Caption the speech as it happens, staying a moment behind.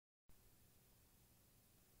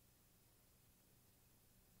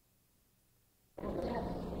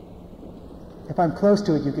if I'm close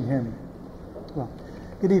to it, you can hear me. Well,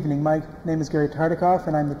 good evening. My name is Gary Tartikoff,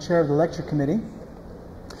 and I'm the chair of the lecture committee.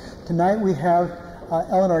 Tonight we have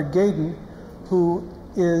Eleanor Gaydon, who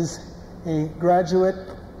is a graduate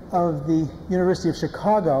of the University of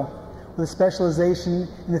Chicago with a specialization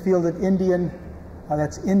in the field of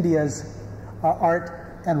that's India's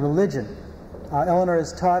art and religion. Eleanor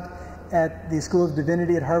is taught at the School of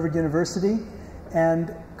Divinity at Harvard University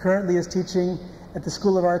and currently is teaching at the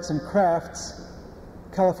School of Arts and Crafts,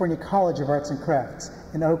 California College of Arts and Crafts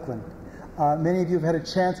in Oakland. Many of you have had a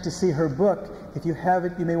chance to see her book. If you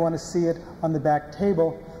haven't, you may want to see it on the back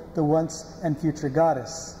table, The Once and Future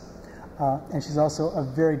Goddess. And she's also a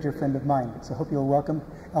very dear friend of mine. So I hope you'll welcome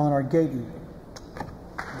Eleanor Gaydon.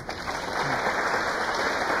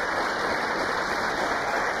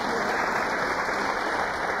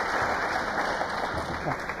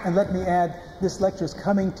 And let me add, this lecture is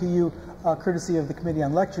coming to you courtesy of the Committee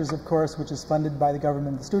on Lectures, of course, which is funded by the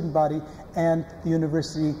government, the student body, and the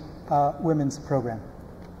University Women's Program.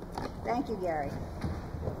 Thank you, Gary.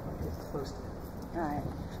 All right.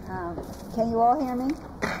 Can you all hear me?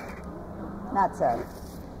 Not so.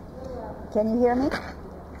 Can you hear me?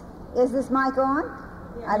 Is this mic on?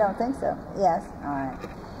 I don't think so. Yes? All right.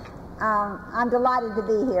 I'm delighted to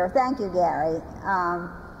be here. Thank you, Gary.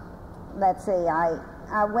 Let's see.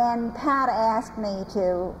 When Pat asked me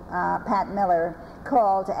to, Pat Miller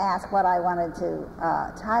called to ask what I wanted to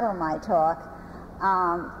title my talk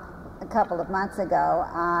a couple of months ago,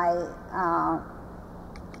 I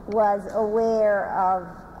was aware of,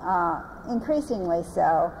 increasingly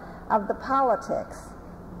so, of the politics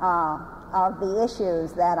of the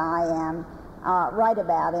issues that I am write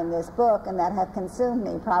about in this book and that have consumed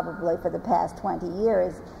me probably for the past 20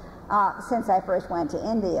 years since I first went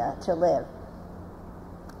to India to live.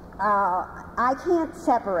 I can't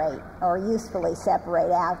separate or usefully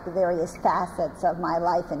separate out the various facets of my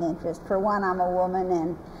life and interest. For one, I'm a woman,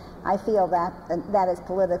 and I feel that that is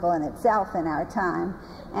political in itself in our time.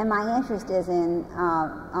 And my interest is in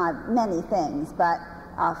many things, but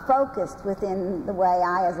focused within the way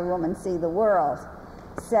I as a woman see the world,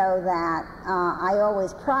 so that I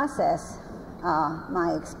always process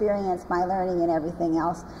my experience, my learning, and everything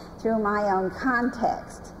else through my own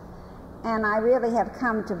context. And I really have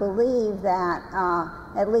come to believe that,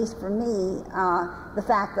 at least for me, the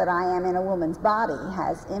fact that I am in a woman's body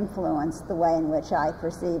has influenced the way in which I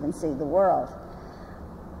perceive and see the world.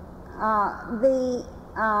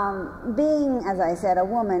 Being, as I said, a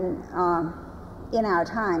woman in our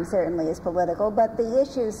time certainly is political, but the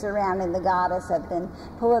issues surrounding the goddess have been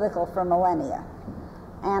political for millennia.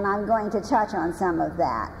 And I'm going to touch on some of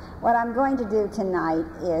that. What I'm going to do tonight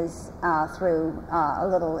is, through a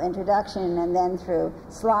little introduction and then through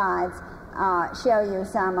slides, show you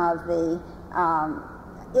some of the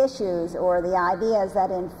issues or the ideas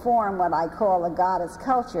that inform what I call a goddess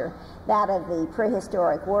culture, that of the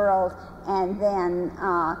prehistoric world, and then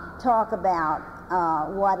talk about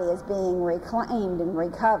what is being reclaimed and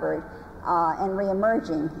recovered and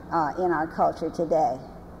reemerging in our culture today.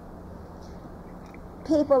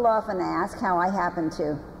 People often ask how I happened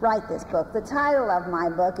to write this book. The title of my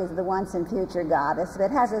book is The Once and Future Goddess. It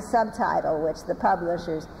has a subtitle which the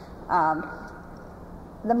publishers,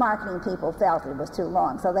 the marketing people felt it was too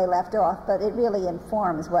long, so they left off, but it really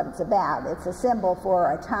informs what it's about. It's a symbol for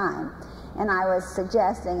our time. And I was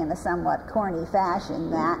suggesting in a somewhat corny fashion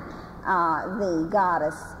that the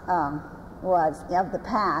goddess was of the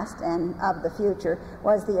past and of the future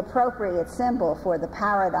was the appropriate symbol for the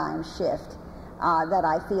paradigm shift that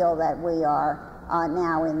I feel that we are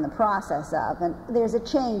now in the process of. And there's a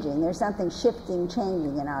changing, there's something shifting,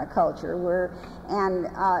 changing in our culture.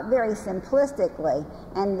 Very simplistically,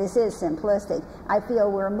 and this is simplistic, I feel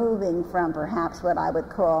we're moving from perhaps what I would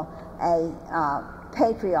call a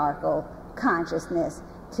patriarchal consciousness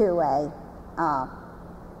to a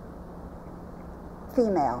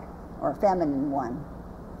female or feminine one.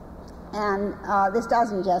 And this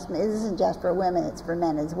isn't just for women, it's for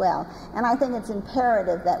men as well. And I think it's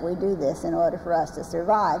imperative that we do this in order for us to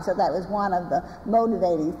survive. So that was one of the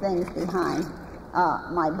motivating things behind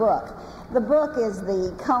my book. The book is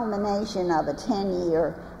the culmination of a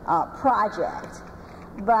 10-year project,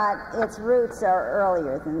 but its roots are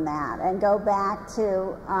earlier than that and go back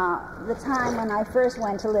to the time when I first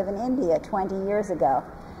went to live in India 20 years ago.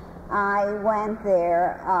 I went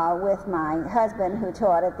there with my husband, who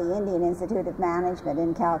taught at the Indian Institute of Management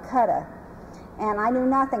in Calcutta. And I knew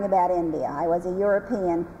nothing about India. I was a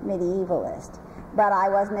European medievalist. But I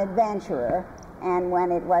was an adventurer. And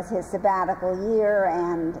when it was his sabbatical year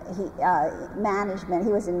and he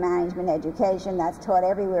was in management education, that's taught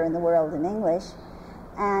everywhere in the world in English.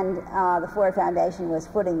 And the Ford Foundation was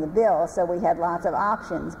footing the bill, so we had lots of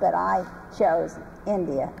options, but I chose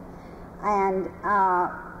India. And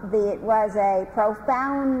it was a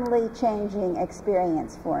profoundly changing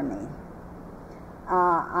experience for me.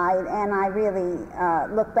 I really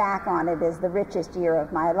look back on it as the richest year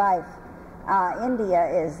of my life. India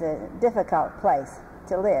is a difficult place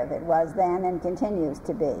to live. It was then and continues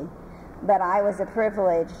to be. But I was a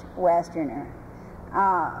privileged Westerner.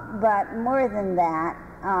 But more than that,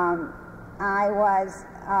 I was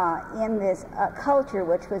in this culture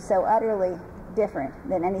which was so utterly different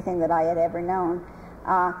than anything that I had ever known,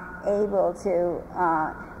 able to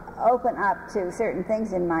open up to certain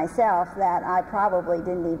things in myself that I probably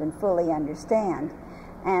didn't even fully understand.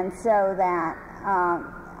 And so that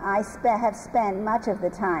I have spent much of the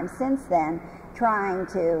time since then trying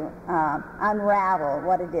to unravel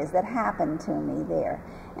what it is that happened to me there.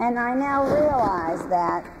 And I now realize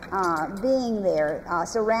that being there,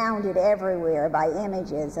 surrounded everywhere by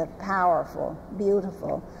images of powerful,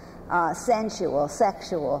 beautiful, sensual,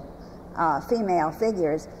 sexual female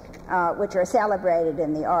figures, which are celebrated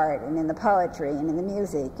in the art and in the poetry and in the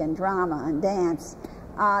music and drama and dance,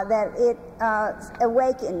 that it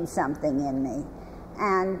awakened something in me.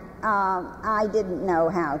 And I didn't know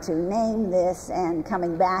how to name this, and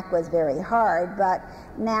coming back was very hard, but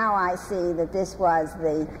now I see that this was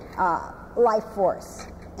the life force.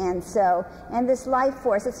 And this life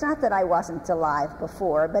force, it's not that I wasn't alive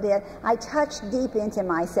before, but I touched deep into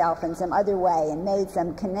myself in some other way and made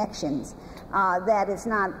some connections that it's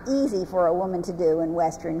not easy for a woman to do in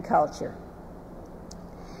Western culture.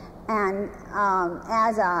 And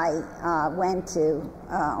as I went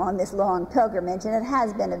on this long pilgrimage, and it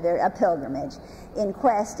has been a pilgrimage, in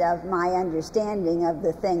quest of my understanding of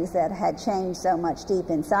the things that had changed so much deep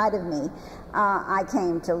inside of me, I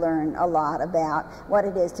came to learn a lot about what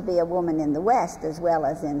it is to be a woman in the West as well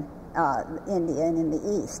as in India and in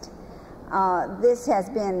the East. This has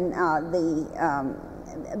been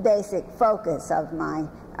the basic focus of my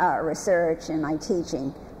research and my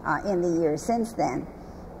teaching in the years since then.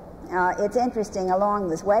 It's interesting, along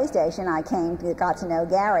this way station I got to know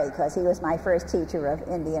Gary because he was my first teacher of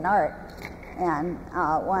Indian art. And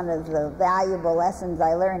one of the valuable lessons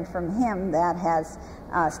I learned from him that has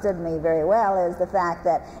stood me very well is the fact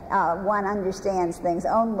that one understands things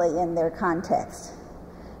only in their context.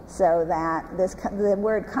 So that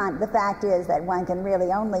the fact is that one can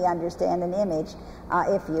really only understand an image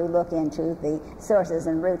if you look into the sources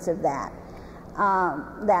and roots of that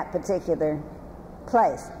particular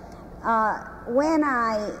place.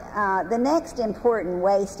 The next important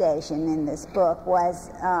way station in this book was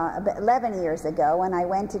 11 years ago when I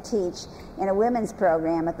went to teach in a women's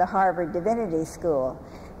program at the Harvard Divinity School.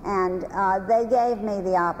 And they gave me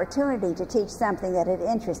the opportunity to teach something that had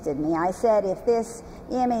interested me. I said, if this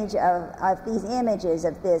image of these images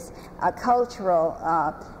of this cultural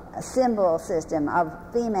symbol system of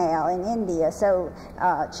female in India so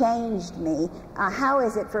changed me, how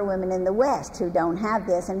is it for women in the West who don't have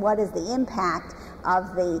this, and what is the impact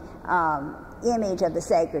of the image of the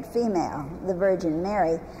sacred female, the Virgin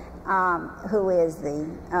Mary, who is the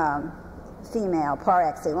female par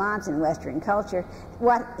excellence in Western culture?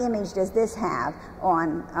 What image does this have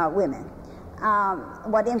on women?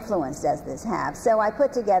 What influence does this have? So I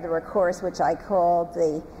put together a course which I called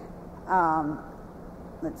the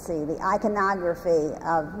the iconography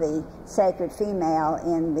of the sacred female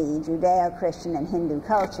in the Judeo-Christian and Hindu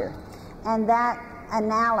culture. And that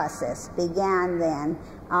analysis began then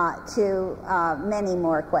to many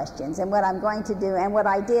more questions. And what I'm going to do, and what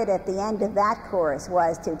I did at the end of that course,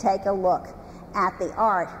 was to take a look at the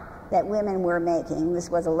art that women were making. This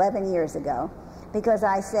was 11 years ago, because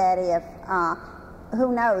I said,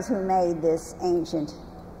 who knows who made this ancient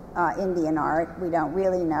Indian art? We don't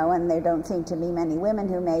really know, and there don't seem to be many women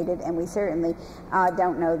who made it, and we certainly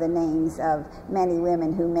don't know the names of many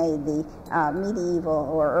women who made the medieval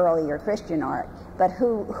or earlier Christian art. But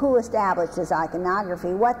who established this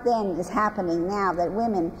iconography? What then is happening now that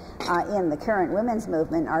women in the current women's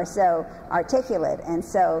movement are so articulate and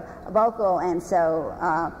so vocal and so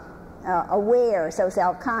aware, so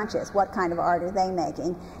self-conscious? What kind of art are they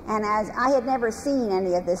making? And as I had never seen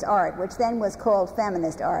any of this art, which then was called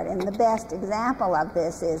feminist art, and the best example of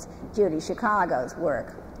this is Judy Chicago's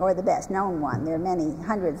work, or the best known one. There are many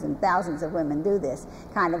hundreds and thousands of women do this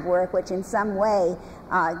kind of work, which in some way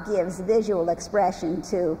gives visual expression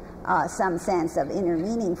to some sense of inner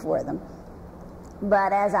meaning for them.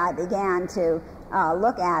 But as I began to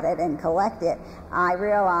look at it and collect it, I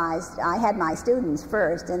realized I had my students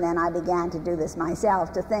first, and then I began to do this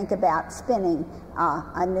myself, to think about spinning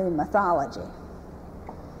a new mythology.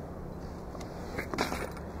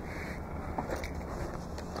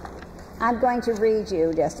 I'm going to read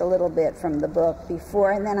you just a little bit from the book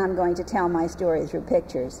before, and then I'm going to tell my story through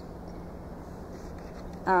pictures.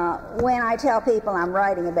 When I tell people I'm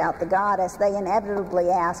writing about the goddess, they inevitably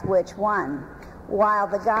ask which one. While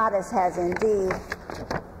the goddess has indeed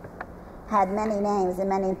had many names and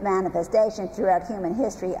many manifestations throughout human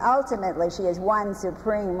history, ultimately she is one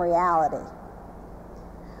supreme reality.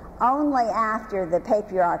 Only after the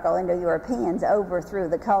patriarchal Indo-Europeans overthrew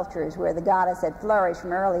the cultures where the goddess had flourished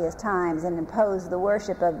from earliest times and imposed the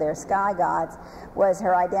worship of their sky gods was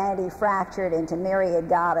her identity fractured into myriad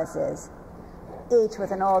goddesses, each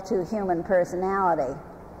with an all-too-human personality.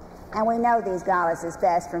 And we know these goddesses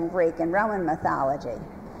best from Greek and Roman mythology.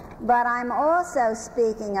 But I'm also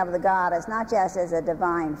speaking of the goddess not just as a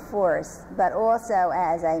divine force, but also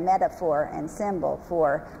as a metaphor and symbol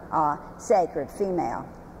for sacred female,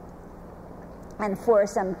 and for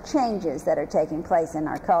some changes that are taking place in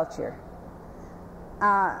our culture.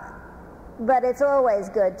 But it's always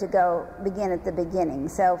good to begin at the beginning.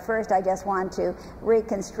 So first I just want to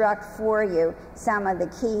reconstruct for you some of the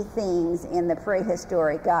key themes in the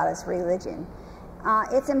prehistoric goddess religion.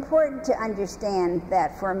 It's important to understand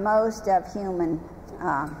that for most of humankind,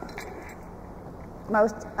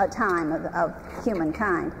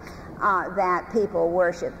 that people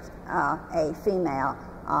worshipped a female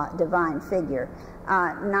divine figure.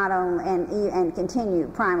 Not only and continue,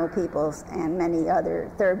 primal peoples and many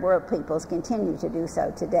other third world peoples continue to do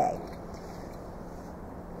so today.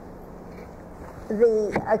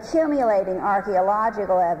 The accumulating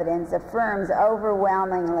archaeological evidence affirms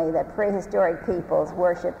overwhelmingly that prehistoric peoples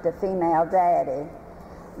worshipped a female deity.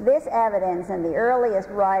 This evidence and the earliest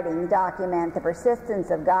writings document the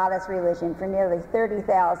persistence of goddess religion for nearly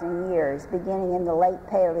 30,000 years, beginning in the late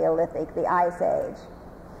Paleolithic, the Ice Age.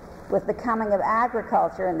 With the coming of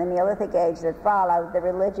agriculture in the Neolithic age that followed, the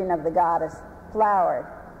religion of the goddess flowered.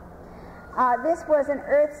 This was an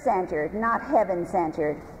earth-centered, not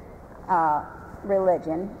heaven-centered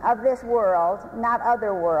religion, of this world, not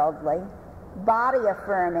otherworldly,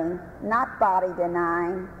 body-affirming, not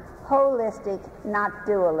body-denying, holistic, not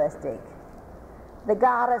dualistic. The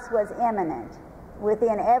goddess was immanent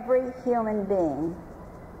within every human being,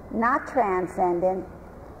 not transcendent,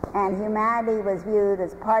 and humanity was viewed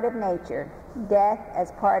as part of nature, death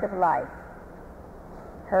as part of life.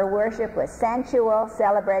 Her worship was sensual,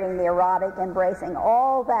 celebrating the erotic, embracing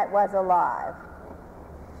all that was alive.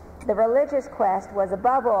 The religious quest was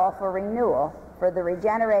above all for renewal, for the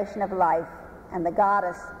regeneration of life, and the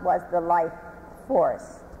goddess was the life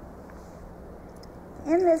force.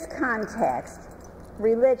 In this context,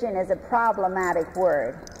 religion is a problematic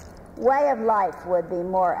word. Way of life would be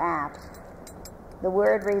more apt. The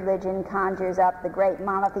word religion conjures up the great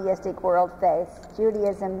monotheistic world faiths,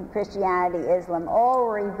 Judaism, Christianity, Islam, all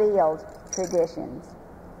revealed traditions.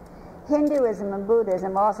 Hinduism and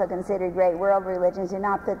Buddhism, also considered great world religions, do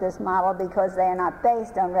not fit this model because they are not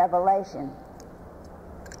based on revelation.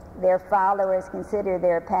 Their followers consider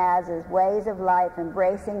their paths as ways of life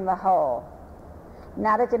embracing the whole,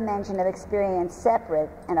 not a dimension of experience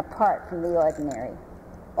separate and apart from the ordinary.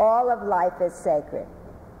 All of life is sacred.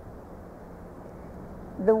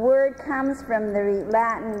 The word comes from the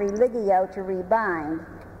Latin religio, to rebind.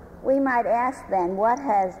 We might ask then, what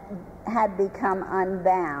had become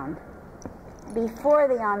unbound? Before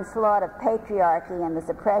the onslaught of patriarchy and the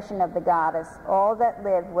suppression of the goddess, all that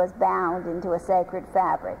lived was bound into a sacred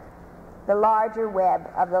fabric, the larger web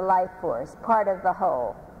of the life force, part of the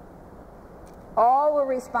whole. All were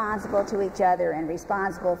responsible to each other and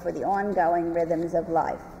responsible for the ongoing rhythms of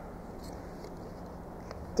life.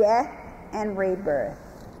 Death and rebirth.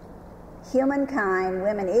 Humankind,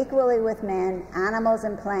 women equally with men, animals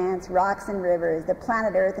and plants, rocks and rivers, the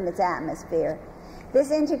planet Earth and its atmosphere.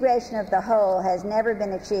 This integration of the whole has never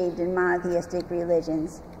been achieved in monotheistic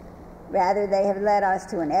religions. Rather, they have led us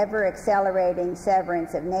to an ever-accelerating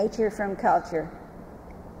severance of nature from culture,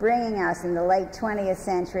 bringing us in the late 20th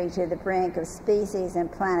century to the brink of species and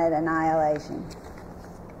planet annihilation.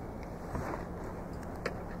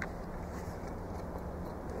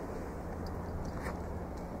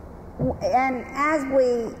 And as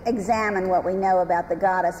we examine what we know about the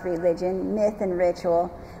goddess religion, myth, and ritual,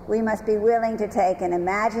 we must be willing to take an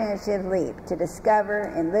imaginative leap to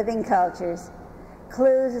discover in living cultures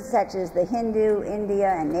clues such as the Hindu,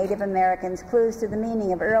 India, and Native Americans, clues to the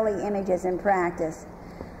meaning of early images and practice.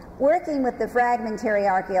 Working with the fragmentary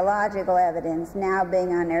archaeological evidence now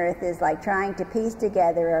being unearthed is like trying to piece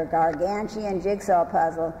together a gargantuan jigsaw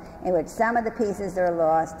puzzle in which some of the pieces are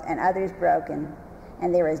lost and others broken,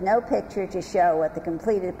 and there is no picture to show what the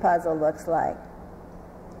completed puzzle looks like.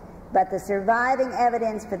 but the surviving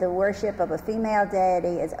evidence for the worship of a female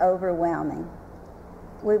deity is overwhelming.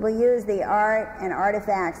 We will use the art and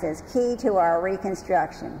artifacts as key to our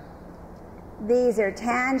reconstruction. These are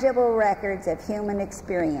tangible records of human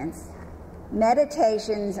experience,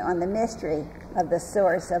 meditations on the mystery of the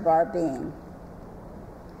source of our being.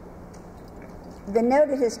 The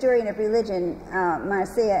noted historian of religion,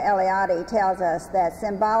 Marcia Eliade, tells us that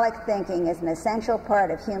symbolic thinking is an essential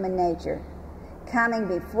part of human nature, coming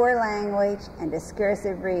before language and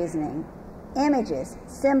discursive reasoning. Images,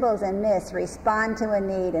 symbols, and myths respond to a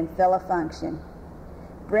need and fill a function,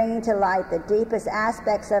 bringing to light the deepest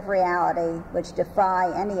aspects of reality which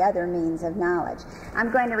defy any other means of knowledge.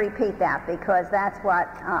 I'm going to repeat that because that's what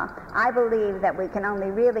I believe, that we can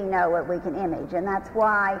only really know what we can image, and that's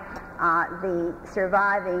why the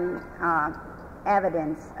surviving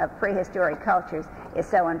evidence of prehistoric cultures is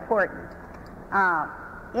so important.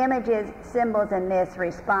 Images, symbols, and myths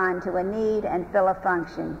respond to a need and fill a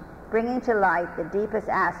function, bringing to light the deepest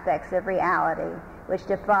aspects of reality which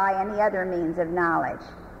defy any other means of knowledge.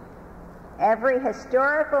 Every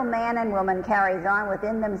historical man and woman carries on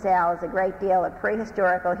within themselves a great deal of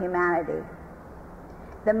prehistorical humanity.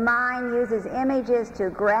 The mind uses images to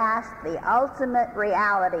grasp the ultimate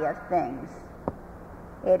reality of things.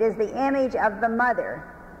 It is the image of the mother,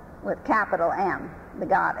 with capital M, the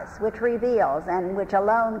goddess, which reveals, and which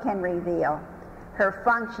alone can reveal, her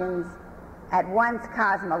functions at once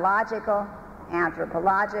cosmological,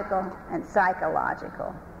 anthropological, and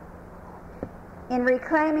psychological. In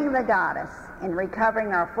reclaiming the goddess, in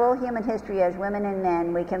recovering our full human history as women and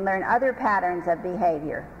men, we can learn other patterns of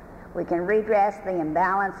behavior. We can redress the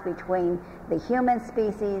imbalance between the human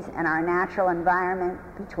species and our natural environment,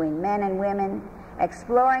 between men and women,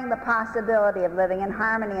 exploring the possibility of living in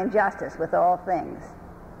harmony and justice with all things.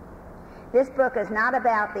 This book is not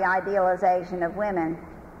about the idealization of women,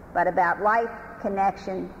 but about life,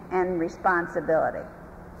 connection, and responsibility.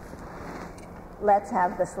 Let's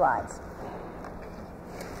have the slides.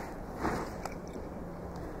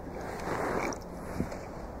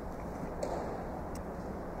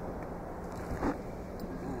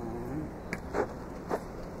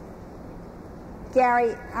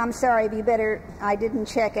 Gary, I'm sorry, I didn't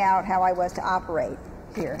check out how I was to operate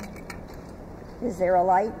here. Is there a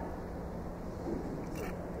light?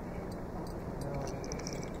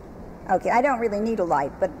 Okay, I don't really need a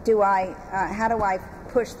light, but how do I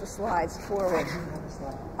push the slides forward?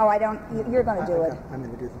 Oh, I don't, you're going to do it. I'm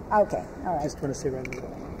going to do them. Okay, all right. Just want to see right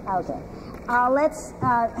now. Okay.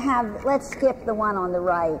 Let's skip the one on the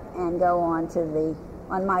right and go on to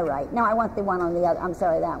on my right. No, I want the one on the other. I'm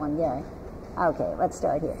sorry, that one, Gary. Okay, let's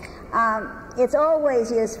start here. It's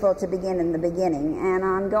always useful to begin in the beginning, and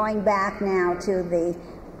I'm going back now to the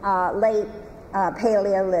late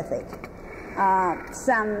Paleolithic,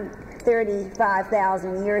 some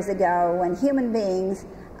 35,000 years ago, when human beings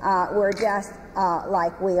were just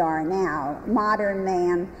like we are now. Modern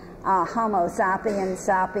man, Homo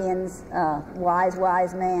sapiens,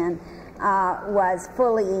 wise man, was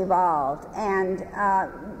fully evolved, and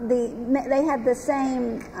they had the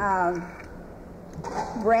same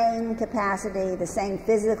brain capacity, the same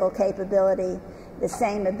physical capability, the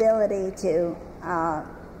same ability to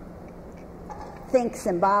think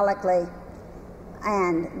symbolically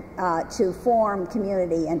and to form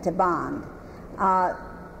community and to bond.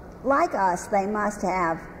 Like us, they must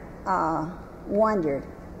have wondered,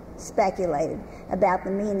 speculated about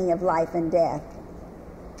the meaning of life and death.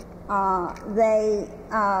 They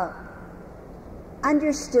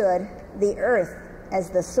understood the earth as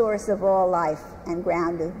the source of all life and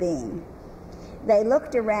ground of being. They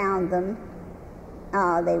looked around them.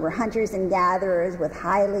 They were hunters and gatherers with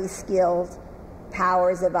highly skilled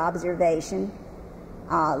powers of observation,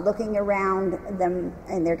 looking around them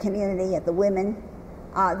in their community at the women.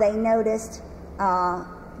 They noticed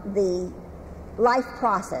the life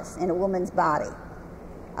process in a woman's body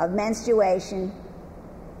of menstruation,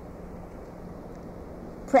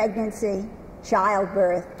 pregnancy,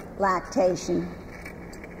 childbirth, lactation.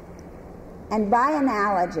 And by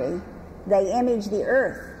analogy, they imaged the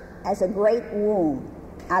earth as a great womb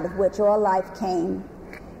out of which all life came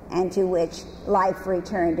and to which life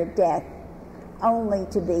returned at death, only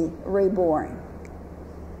to be reborn.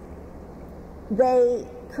 They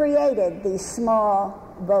created these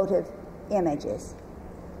small votive images.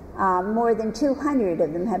 More than 200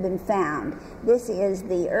 of them have been found. This is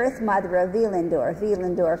the Earth Mother of Willendorf.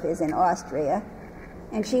 Willendorf is in Austria,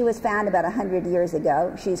 and she was found about 100 years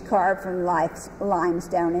ago. She's carved from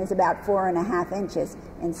limestone and is about 4.5 inches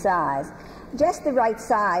in size. Just the right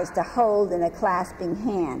size to hold in a clasping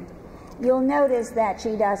hand. You'll notice that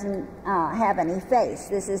she doesn't have any face.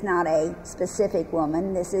 This is not a specific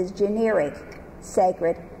woman. This is generic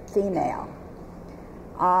sacred female.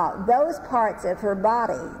 Those parts of her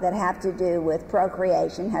body that have to do with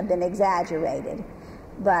procreation have been exaggerated,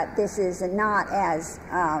 but this is not, as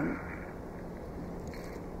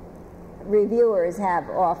reviewers have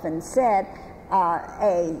often said,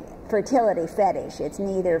 a fertility fetish. It's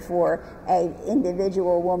neither for an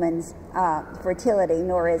individual woman's fertility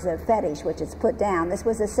nor is a fetish which is put down. This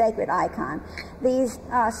was a sacred icon. These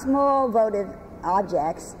small votive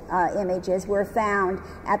objects, images, were found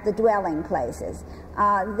at the dwelling places.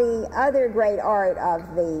 The other great art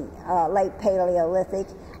of the late Paleolithic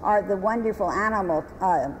are the wonderful animal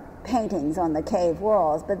paintings on the cave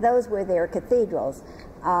walls, but those were their cathedrals.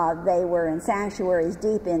 They were in sanctuaries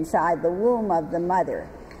deep inside the womb of the mother.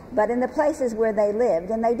 But in the places where they lived,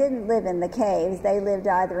 and they didn't live in the caves, they lived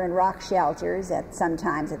either in rock shelters,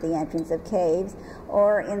 sometimes at the entrance of caves,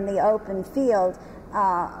 or in the open field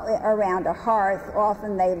around a hearth.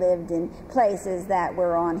 Often they lived in places that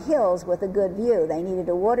were on hills with a good view. They needed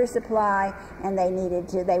a water supply, and they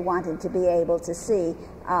wanted to be able to see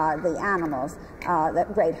the animals, the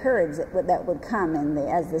great herds that would come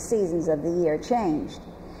as the seasons of the year changed.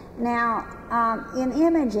 Now, in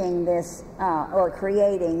imaging this, or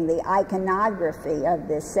creating the iconography of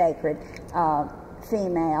this sacred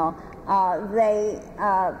female, they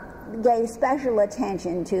gave special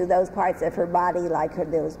attention to those parts of her body, like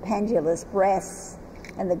those pendulous breasts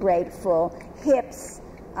and the great full hips,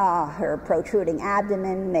 her protruding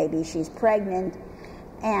abdomen, maybe she's pregnant,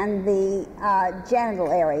 and the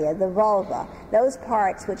genital area, the vulva, those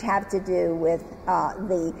parts which have to do with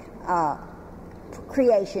the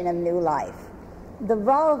creation of new life. The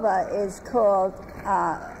vulva is called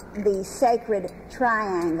the sacred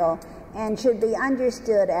triangle and should be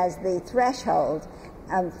understood as the threshold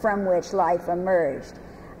from which life emerged.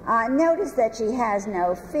 Notice that she has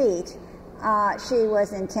no feet. She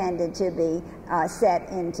was intended to be set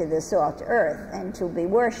into the soft earth and to be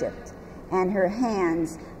worshipped, and her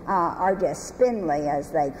hands are just spindly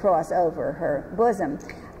as they cross over her bosom.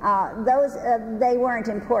 They weren't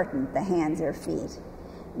important, the hands or feet.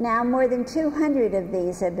 Now, more than 200 of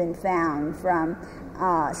these have been found from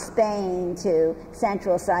Spain to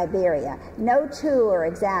central Siberia. No two are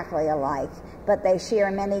exactly alike, but they share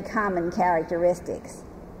many common characteristics.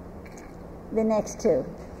 The next two.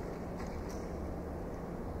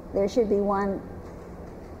 There should be one.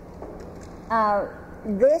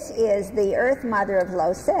 This is the Earth Mother of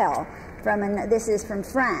Locelle. This is from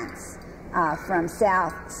France. From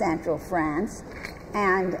south-central France,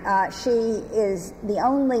 and she is the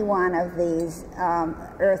only one of these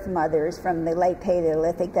Earth Mothers from the late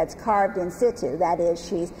Paleolithic that's carved in situ. That is,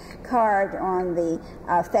 she's carved on the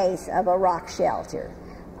face of a rock shelter.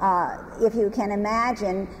 If you can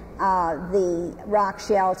imagine, the rock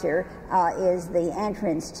shelter is the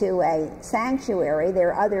entrance to a sanctuary.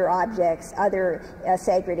 There are other objects, other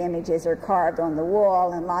sacred images are carved on the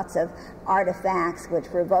wall, and lots of artifacts, which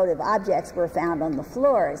were votive objects, were found on the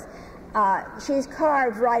floors. She's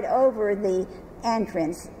carved right over the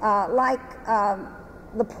entrance, like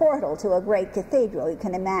the portal to a great cathedral. You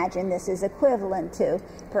can imagine this is equivalent to,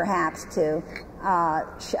 perhaps, to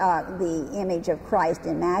the image of Christ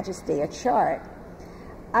in majesty, a chart.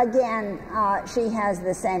 Again, she has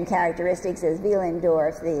the same characteristics as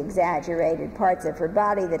Willendorf, the exaggerated parts of her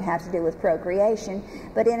body that have to do with procreation,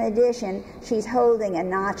 but in addition, she's holding a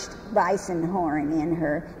notched bison horn in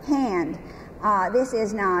her hand. This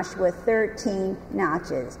is notched with 13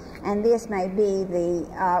 notches, and this may be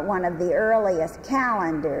one of the earliest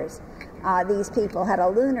calendars. These people had a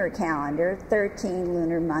lunar calendar, 13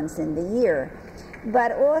 lunar months in the year.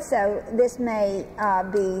 But also, this may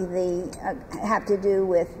have to do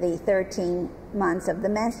with the 13 months of the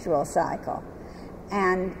menstrual cycle.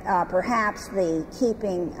 And perhaps the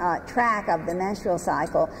keeping track of the menstrual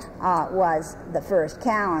cycle was the first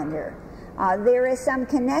calendar. There is some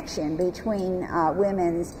connection between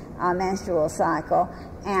women's menstrual cycle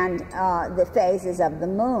and the phases of the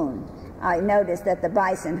moon. Notice that the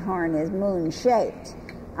bison horn is moon-shaped.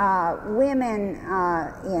 Women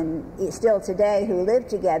still today who live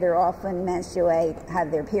together often menstruate, have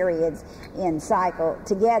their periods in cycle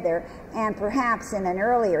together, and perhaps in an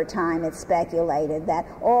earlier time it's speculated that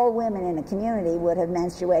all women in a community would have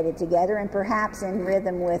menstruated together, and perhaps in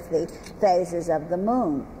rhythm with the phases of the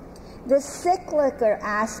moon. The cyclical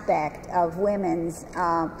aspect of women's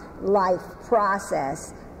life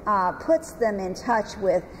process puts them in touch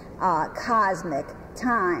with cosmic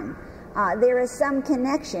time. There is some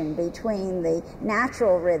connection between the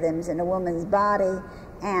natural rhythms in a woman's body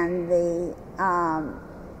and the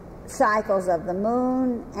cycles of the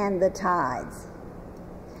moon and the tides.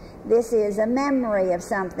 This is a memory of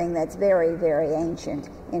something that's very, very ancient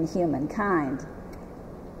in humankind.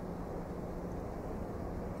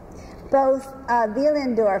 Both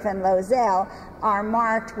Willendorf and Lozel are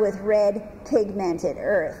marked with red pigmented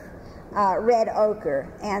earth, red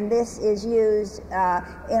ochre, and this is used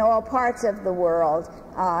in all parts of the world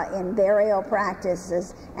in burial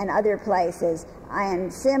practices and other places,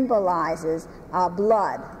 and symbolizes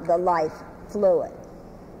blood, the life fluid.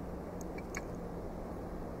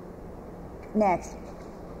 Next.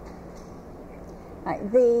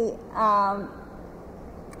 The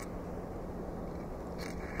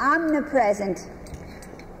omnipresent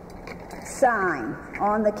sign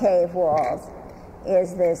on the cave walls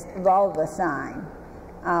is this vulva sign.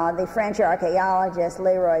 The French archaeologist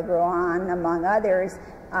Leroy Gruon, among others,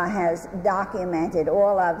 has documented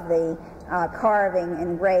all of the carving,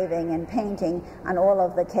 engraving, and painting on all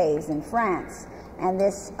of the caves in France. And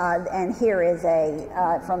this, and here is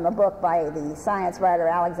a from the book by the science writer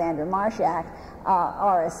Alexander Marshak,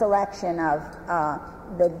 are a selection of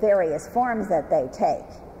the various forms that they take.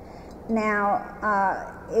 Now,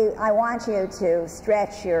 I want you to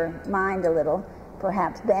stretch your mind a little,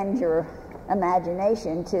 perhaps bend your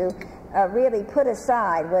imagination to really put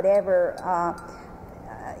aside whatever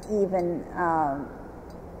even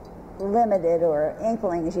limited or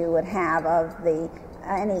inklings you would have of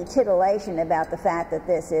any titillation about the fact that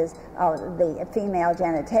this is the female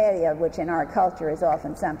genitalia, which in our culture is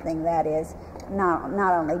often something that is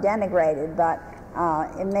not only denigrated but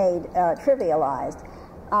made trivialized.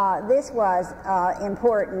 This was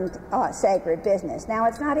important sacred business. Now,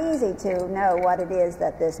 it's not easy to know what it is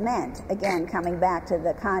that this meant. Again, coming back to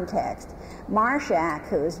the context. Marshak,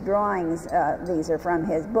 whose drawings, these are from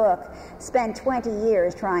his book, spent 20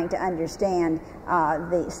 years trying to understand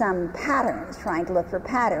some patterns, trying to look for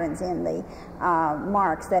patterns in the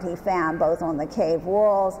marks that he found both on the cave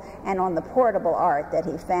walls and on the portable art that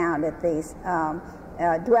he found at these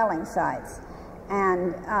dwelling sites.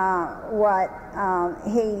 And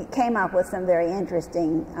he came up with some very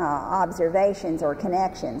interesting observations or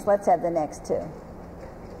connections. Let's have the next two.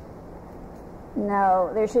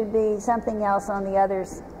 No, there should be something else on the other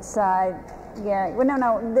side. Yeah, well,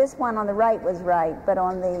 no, this one on the right was right, but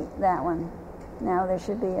on that one, no, there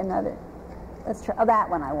should be another. Let's try. Oh, that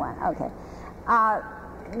one I want. Okay.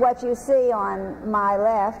 What you see on my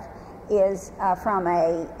left is from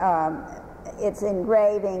it's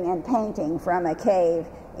engraving and painting from a cave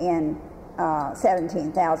in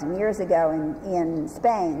 17,000 years ago in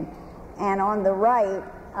Spain, and on the right,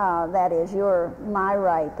 that is my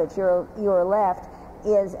right, but your left,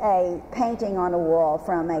 is a painting on a wall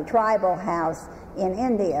from a tribal house in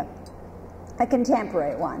India, a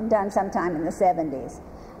contemporary one done sometime in the 70s.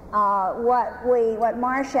 What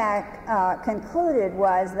Marshak concluded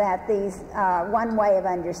was that these one way of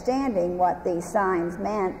understanding what these signs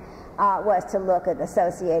meant was to look at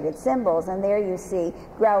associated symbols, and there you see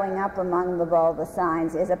growing up among the vulva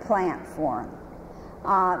signs is a plant form.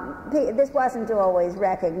 This wasn't always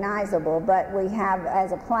recognizable, but we have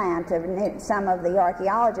as a plant, some of the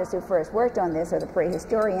archaeologists who first worked on this, or the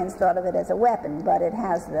prehistorians, thought of it as a weapon, but it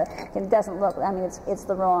doesn't look, I mean, it's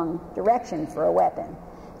the wrong direction for a weapon.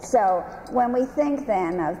 So when we think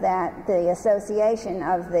then of that, the association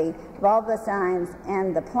of the vulva signs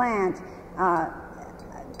and the plant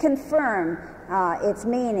confirm its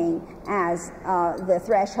meaning as the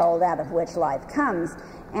threshold out of which life comes.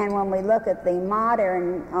 And when we look at the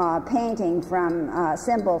modern painting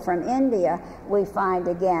symbol from India, we find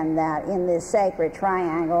again that in this sacred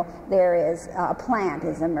triangle there is a plant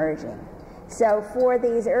is emerging. So for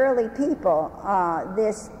these early people,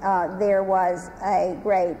 there was a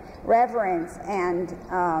great reverence and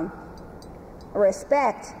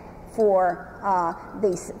respect for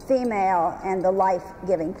the female and the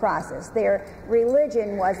life-giving process. Their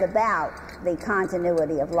religion was about the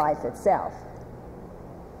continuity of life itself.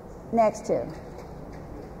 Next two.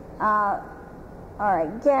 All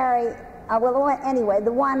right, Gary. Anyway,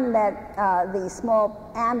 the one that the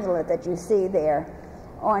small amulet that you see there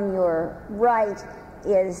on your right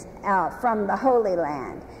is from the Holy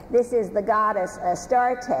Land. This is the goddess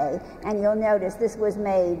Astarte, and you'll notice this was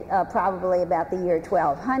made probably about the year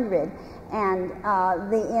 1200. And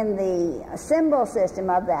in the symbol system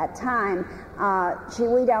of that time,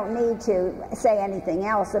 we don't need to say anything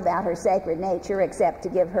else about her sacred nature except to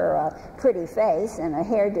give her a pretty face and a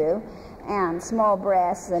hairdo, and small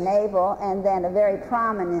breasts, a navel, and then a very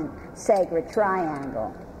prominent sacred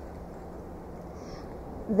triangle.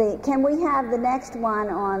 Can we have the next one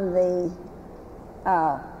on the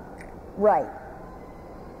right?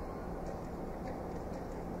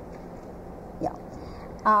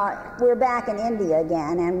 We're back in India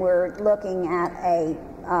again, and we're looking at a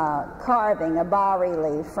carving, a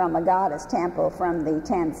bas-relief from a goddess temple from the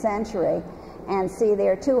 10th century, and see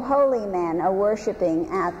there two holy men are worshiping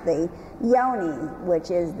at the yoni,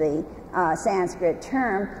 which is the Sanskrit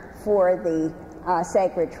term for the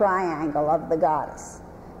sacred triangle of the goddess.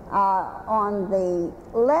 On the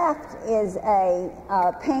left is a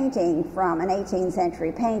painting from an 18th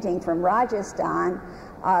century painting from Rajasthan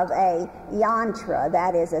of a yantra,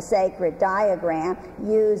 that is a sacred diagram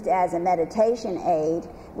used as a meditation aid,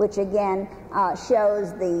 which again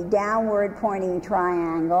shows the downward pointing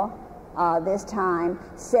triangle, this time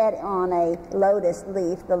set on a lotus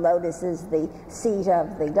leaf. The lotus is the seat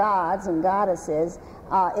of the gods and goddesses.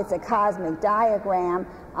 It's a cosmic diagram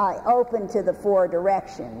open to the four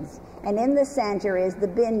directions. And in the center is the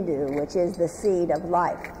bindu, which is the seed of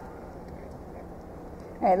life.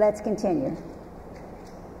 All right, let's continue.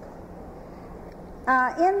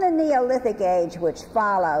 In the Neolithic age which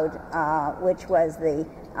followed, which was the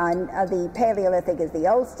Paleolithic is the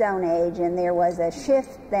Old Stone Age, and there was a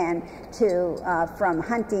shift then to from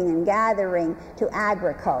hunting and gathering to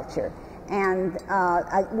agriculture. And in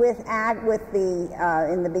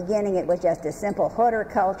the beginning it was just a simple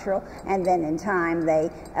horticultural, and then in time they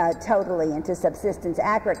totally into subsistence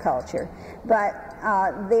agriculture. But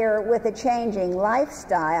with a changing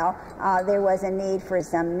lifestyle, there was a need for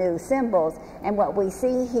some new symbols. And what we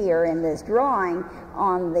see here in this drawing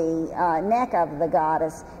on the neck of the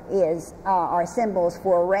goddess are symbols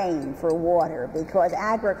for rain, for water, because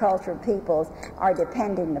agricultural peoples are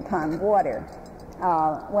dependent upon water.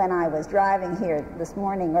 When I was driving here this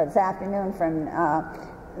morning or this afternoon from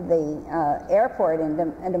the airport in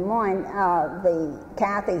Des Moines, the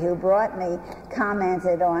Kathy who brought me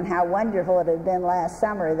commented on how wonderful it had been last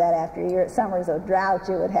summer, that after summers of drought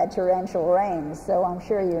you had had torrential rains. So I'm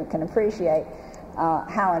sure you can appreciate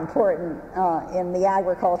how important in the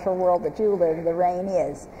agricultural world that you live the rain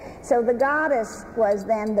is. So the goddess was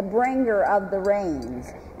then the bringer of the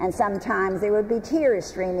rains, and sometimes there would be tears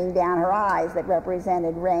streaming down her eyes that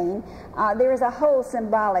represented rain. There is a whole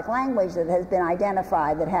symbolic language that has been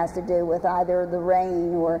identified that has to do with either the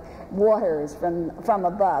rain or waters from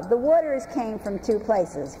above. The waters came from two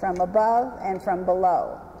places, from above and from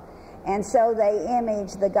below. And so they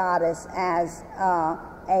image the goddess as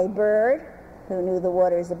a bird who knew the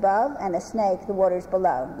waters above, and a snake, the waters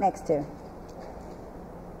below. Next two.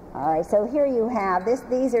 All right, so here you have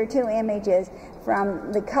these are two images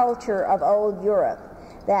from the culture of old Europe.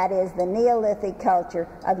 That is the Neolithic culture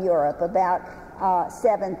of Europe, about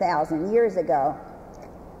 7,000 years ago.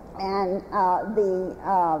 And the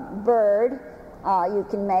bird, you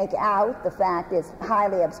can make out, the fact is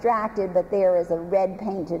highly abstracted, but there is a red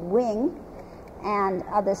painted wing. And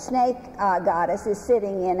the snake goddess is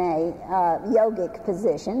sitting in a yogic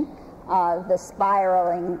position, the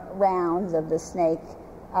spiraling rounds of the snake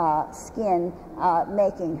skin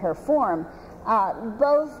making her form.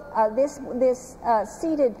 This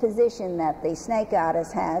seated position that the snake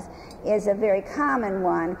goddess has is a very common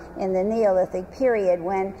one in the Neolithic period,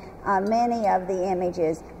 when many of the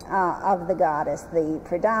images of the goddess, the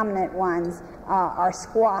predominant ones, are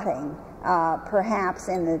squatting, perhaps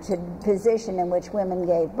in the position in which women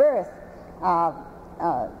gave birth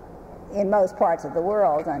in most parts of the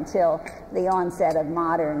world until the onset of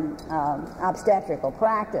modern obstetrical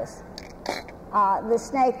practice. The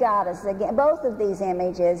snake goddess, again, both of these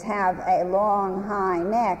images have a long, high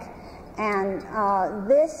neck, and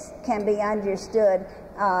this can be understood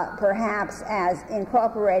perhaps as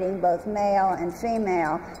incorporating both male and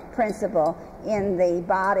female principle in the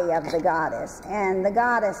body of the goddess. And the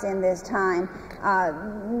goddess in this time,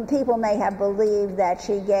 people may have believed that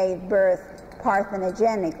she gave birth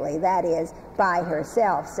parthenogenically, that is, by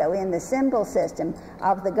herself. So in the symbol system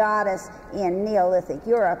of the goddess in Neolithic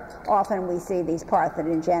Europe, often we see these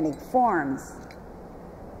parthenogenic forms.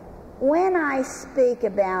 When I speak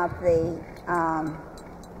about the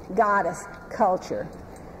goddess culture,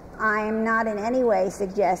 I am not in any way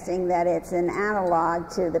suggesting that it's an analog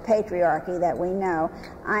to the patriarchy that we know.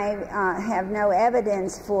 I have no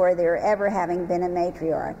evidence for there ever having been a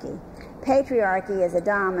matriarchy. Patriarchy is a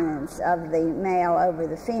dominance of the male over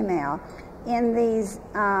the female. In these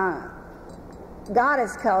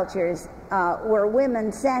goddess cultures were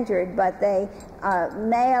women-centered, but they,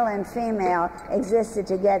 male and female, existed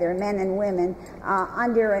together, men and women,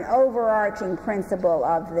 under an overarching principle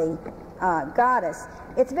of the goddess.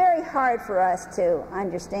 It's very hard for us to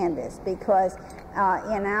understand this because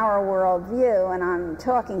in our worldview, and I'm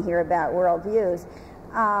talking here about worldviews,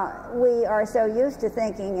 we are so used to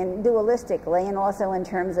thinking in dualistically and also in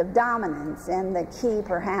terms of dominance, and the key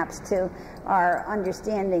perhaps to our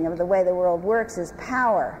understanding of the way the world works is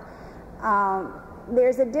power.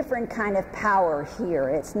 There's a different kind of power here.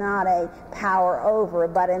 It's not a power over,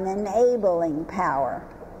 but an enabling power,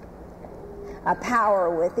 a power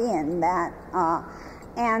within that.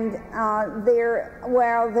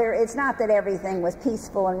 It's not that everything was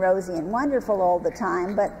peaceful and rosy and wonderful all the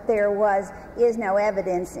time, but there is no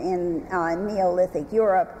evidence in Neolithic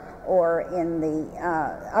Europe or in the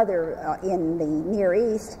in the Near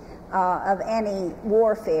East of any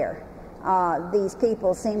warfare. These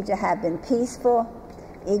people seem to have been peaceful,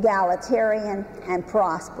 egalitarian, and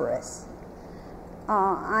prosperous.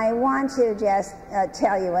 I want to just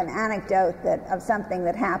tell you an anecdote of something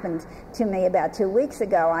that happened to me about 2 weeks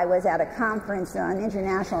ago. I was at a conference, an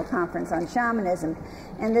international conference on shamanism,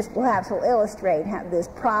 and this perhaps will illustrate this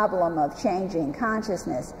problem of changing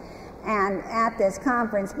consciousness. And at this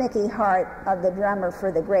conference, Mickey Hart, the drummer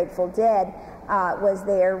for the Grateful Dead, was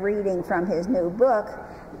there reading from his new book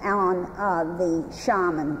on the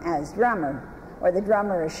shaman as drummer, or the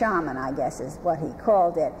drummer as shaman, I guess is what he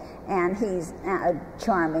called it. And he's a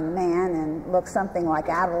charming man and looks something like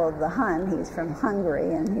Adil of the Hun. He's from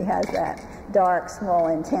Hungary, and he has that dark, small,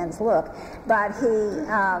 intense look. But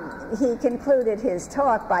he concluded his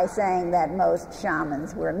talk by saying that most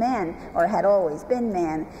shamans were men, or had always been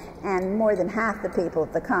men, and more than half the people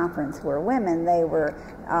at the conference were women. They were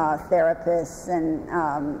therapists and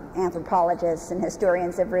anthropologists and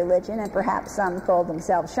historians of religion, and perhaps some called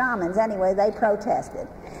themselves shamans. Anyway, they protested.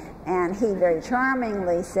 And he very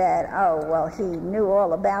charmingly said, oh, well, he knew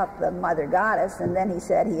all about the Mother Goddess, and then he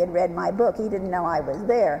said he had read my book. He didn't know I was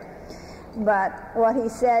there. But what he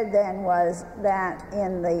said then was that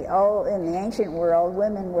in the ancient world,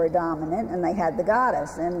 women were dominant and they had the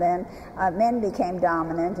goddess, and then men became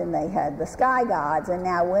dominant and they had the sky gods, and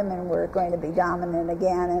now women were going to be dominant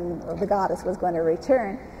again, and the goddess was going to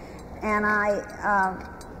return. And I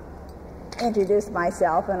introduced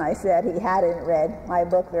myself, and I said he hadn't read my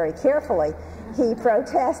book very carefully. He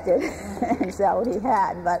protested, and so he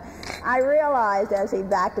had. But I realized as he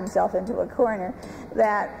backed himself into a corner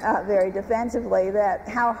that, very defensively, that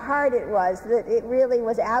how hard it was, that it really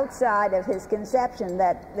was outside of his conception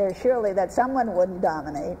that that someone wouldn't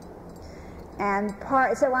dominate. And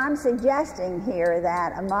so I'm suggesting here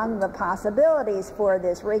that among the possibilities for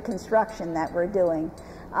this reconstruction that we're doing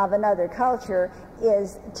of another culture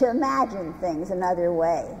is to imagine things another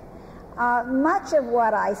way. Much of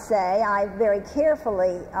what I say, I very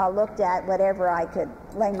carefully looked at whatever I could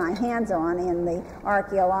lay my hands on in the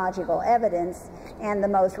archaeological evidence and the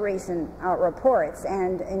most recent reports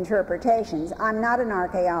and interpretations. I'm not an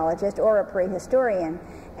archaeologist or a prehistorian,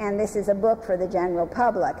 and this is a book for the general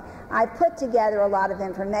public. I've put together a lot of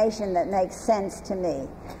information that makes sense to me,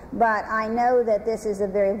 but I know that this is a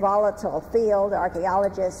very volatile field.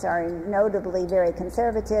 Archaeologists are notably very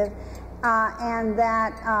conservative,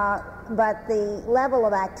 but the level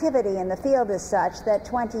of activity in the field is such that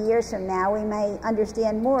 20 years from now we may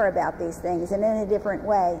understand more about these things and in a different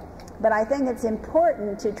way. But I think it's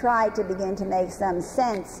important to try to begin to make some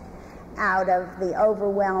sense out of the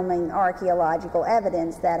overwhelming archaeological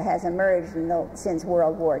evidence that has emerged since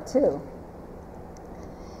World War II.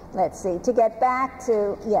 Let's see, to get back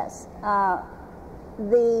to, yes, I'm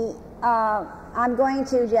going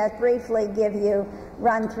to just briefly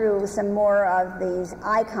run through some more of these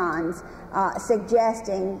icons,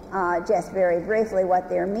 suggesting just very briefly what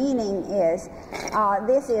their meaning is.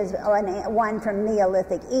 This is one from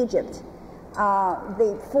Neolithic Egypt,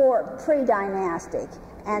 the pre-dynastic.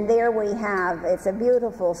 And there we have, it's a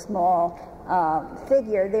beautiful small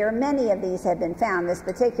figure. There are many of these have been found. This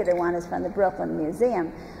particular one is from the Brooklyn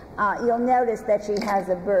Museum. You'll notice that she has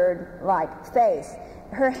a bird-like face.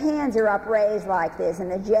 Her hands are upraised like this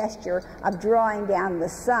in a gesture of drawing down the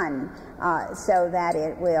sun so that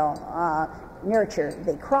it will nurture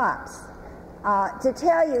the crops. To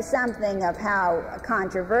tell you something of how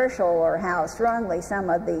controversial or how strongly some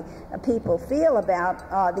of the people feel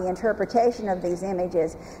about the interpretation of these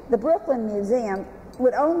images, the Brooklyn Museum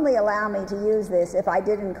would only allow me to use this if I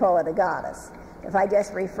didn't call it a goddess, if I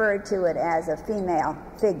just referred to it as a female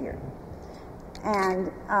figure.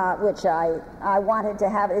 And which I wanted to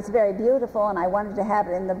have. It's very beautiful, and I wanted to have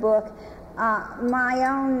it in the book. My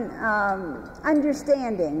own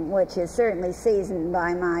understanding, which is certainly seasoned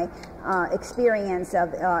by my experience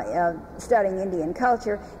of studying Indian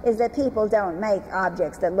culture, is that people don't make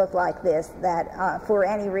objects that look like this for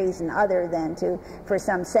any reason other than for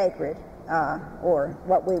some sacred or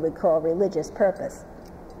what we would call religious purpose.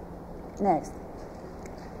 Next.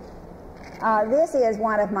 This is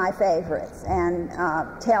one of my favorites and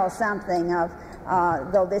tells something of,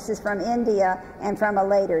 though this is from India and from a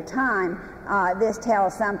later time, this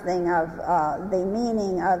tells something of the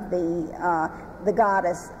meaning of the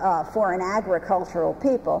goddess for an agricultural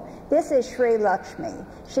people. This is Sri Lakshmi.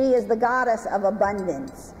 She is the goddess of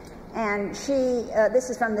abundance. And she, this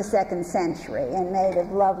is from the 2nd century and made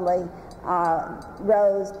of lovely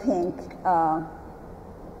rose pink,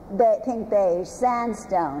 pink beige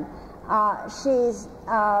sandstone. She's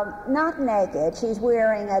not naked. She's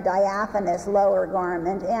wearing a diaphanous lower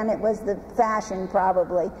garment, and it was the fashion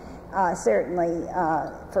probably, certainly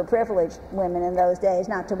for privileged women in those days,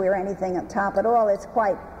 not to wear anything up top at all. It's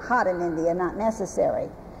quite hot in India, not necessary.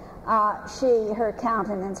 Her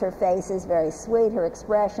countenance, her face is very sweet, her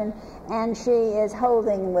expression, and she is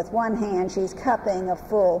holding with one hand, she's cupping a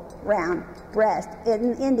full round breast.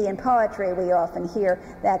 In Indian poetry, we often hear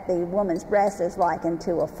that the woman's breast is likened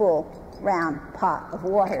to a full round pot of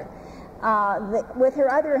water. With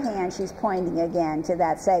her other hand, she's pointing again to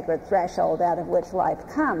that sacred threshold out of which life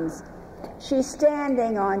comes. She's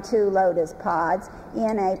standing on 2 lotus pods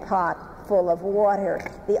in a pot full of water.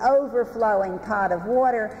 The overflowing pot of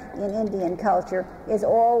water in Indian culture is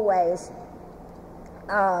always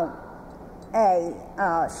a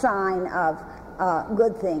sign of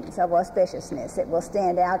good things, of auspiciousness. It will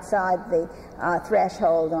stand outside the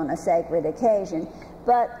threshold on a sacred occasion.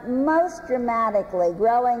 But most dramatically,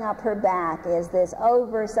 growing up her back is this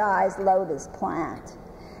oversized lotus plant,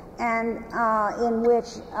 and in which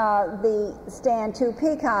stand 2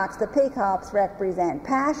 peacocks. The peacocks represent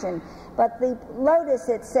passion, but the lotus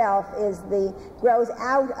itself grows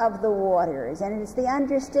out of the waters, and it's the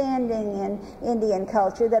understanding in Indian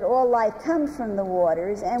culture that all life comes from the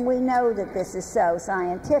waters, and we know that this is so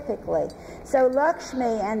scientifically. So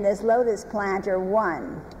Lakshmi and this lotus plant are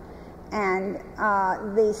one. And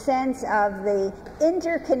the sense of the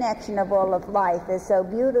interconnection of all of life is so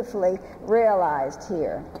beautifully realized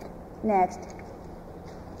here. Next.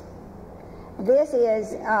 This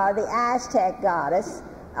is the Aztec goddess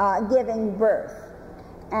giving birth,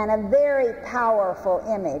 and a very powerful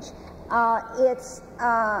image.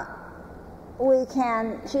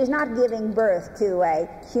 She's not giving birth to a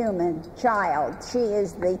human child. She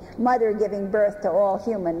is the mother giving birth to all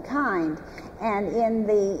humankind. And in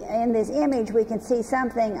this image, we can see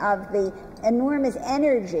something of the enormous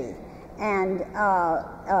energy and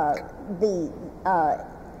the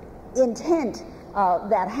intent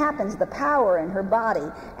that happens, the power in her body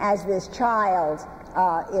as this child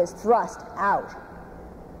is thrust out.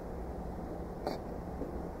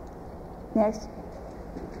 Next.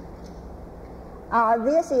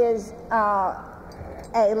 This is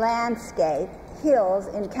a landscape, hills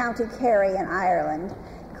in County Kerry in Ireland,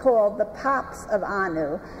 called the Pops of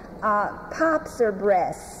Anu. Pops are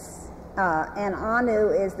breasts, and Anu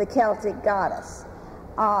is the Celtic goddess.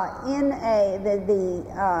 In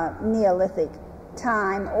the Neolithic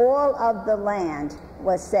time, all of the land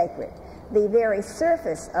was sacred. The very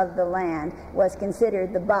surface of the land was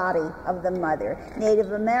considered the body of the mother.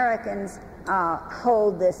 Native Americans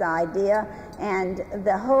hold this idea, and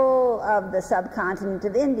the whole of the subcontinent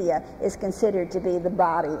of India is considered to be the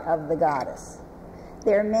body of the goddess.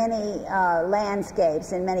 There are many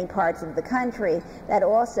landscapes in many parts of the country that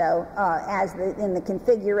also, in the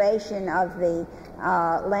configuration of the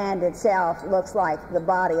land itself, looks like the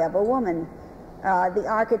body of a woman. The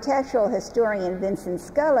architectural historian Vincent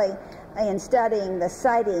Scully, in studying the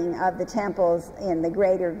siting of the temples in the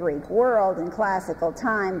greater Greek world in classical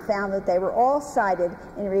time, found that they were all sited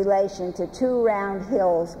in relation to 2 round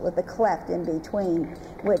hills with a cleft in between,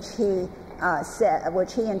 which he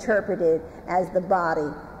interpreted as the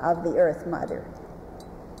body of the Earth Mother.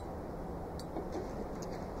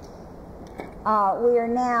 We are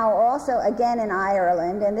now also again in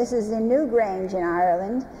Ireland, and this is in Newgrange in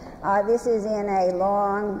Ireland. This is in a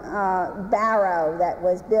long barrow that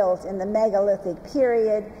was built in the megalithic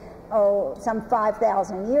period, some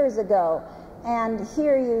 5,000 years ago. And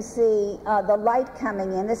here you see the light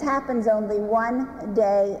coming in. This happens only one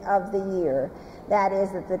day of the year. That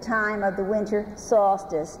is at the time of the winter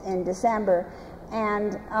solstice in December.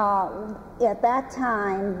 And at that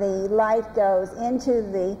time, the light goes into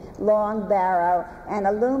the long barrow and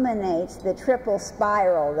illuminates the triple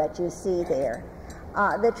spiral that you see there.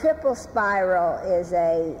 The triple spiral is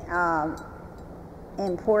a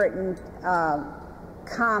important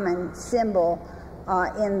common symbol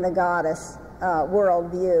in the goddess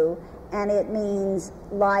worldview, and it means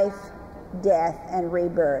life, death, and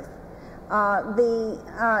rebirth.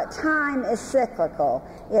 Time is cyclical.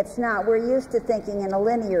 It's not, we're used to thinking in a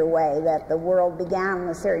linear way that the world began on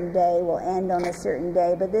a certain day, will end on a certain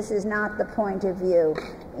day, but this is not the point of view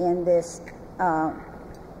in this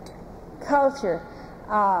culture.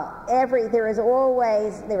 There is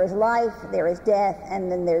life, there is death, and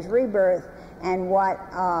then there's rebirth, and what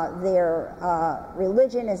their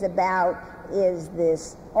religion is about is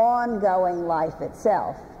this ongoing life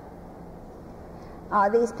itself.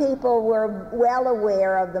 These people were well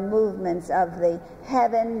aware of the movements of the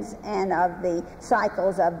heavens and of the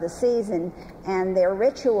cycles of the season, and their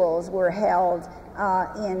rituals were held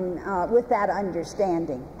with that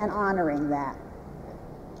understanding and honoring that.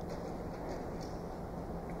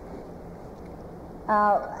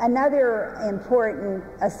 Another important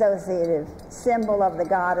associative symbol of the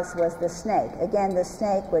goddess was the snake. Again, the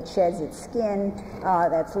snake which sheds its skin,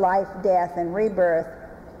 that's life, death, and rebirth.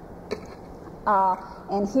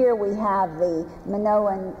 And here we have the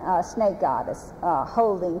Minoan snake goddess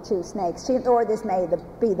holding two snakes. Or this may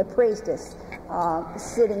be the priestess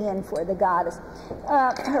sitting in for the goddess.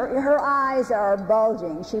 Her eyes are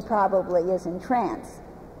bulging. She probably is in trance.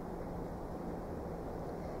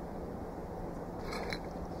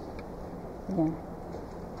 Yeah.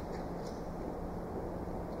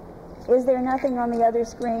 Is there nothing on the other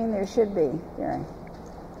screen? There should be, Gary.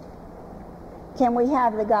 Can we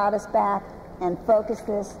have the goddess back and focus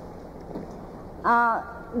this?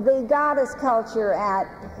 The goddess culture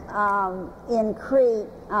in Crete,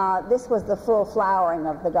 this was the full flowering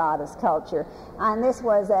of the goddess culture, and this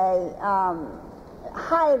was a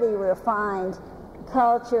highly refined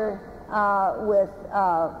culture with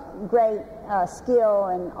great skill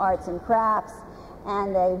in arts and crafts,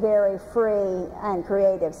 and a very free and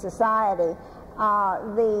creative society.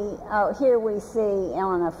 Here we see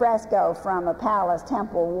on a fresco from a palace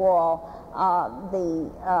temple wall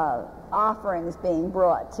the offerings being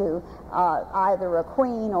brought to either a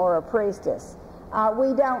queen or a priestess.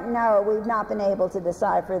 We don't know, we've not been able to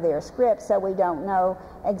decipher their script, so we don't know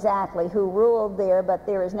exactly who ruled there, but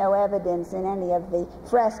there is no evidence in any of the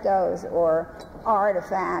frescoes or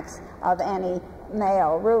artifacts of any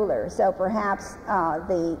male ruler. So perhaps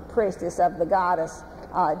the priestess of the goddess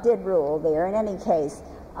did rule there. In any case,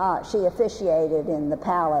 she officiated in the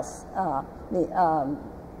palace,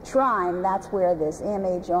 shrine. That's where this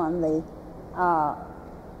image on the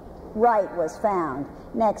right was found,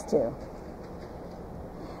 next to.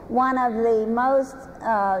 One of the most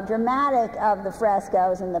dramatic of the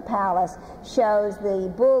frescoes in the palace shows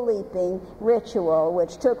the bull leaping ritual,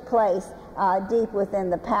 which took place deep within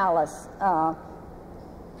the palace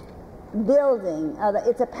building.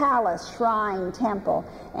 It's a palace shrine temple,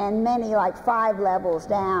 and many, like 5 levels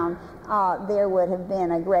down, there would have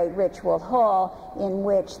been a great ritual hall in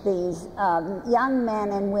which these young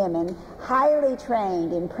men and women, highly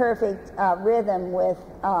trained in perfect rhythm with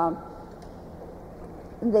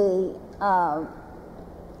the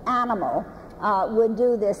animal, would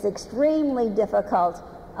do this extremely difficult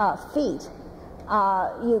feat.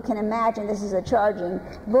 You can imagine this is a charging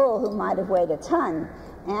bull who might have weighed a ton,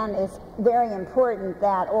 and it's very important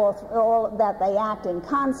that that they act in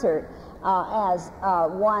concert as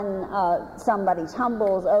somebody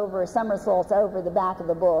tumbles over, somersaults over the back of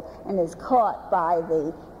the bull and is caught by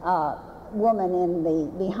the woman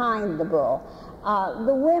behind the bull.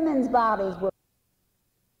 The women's bodies were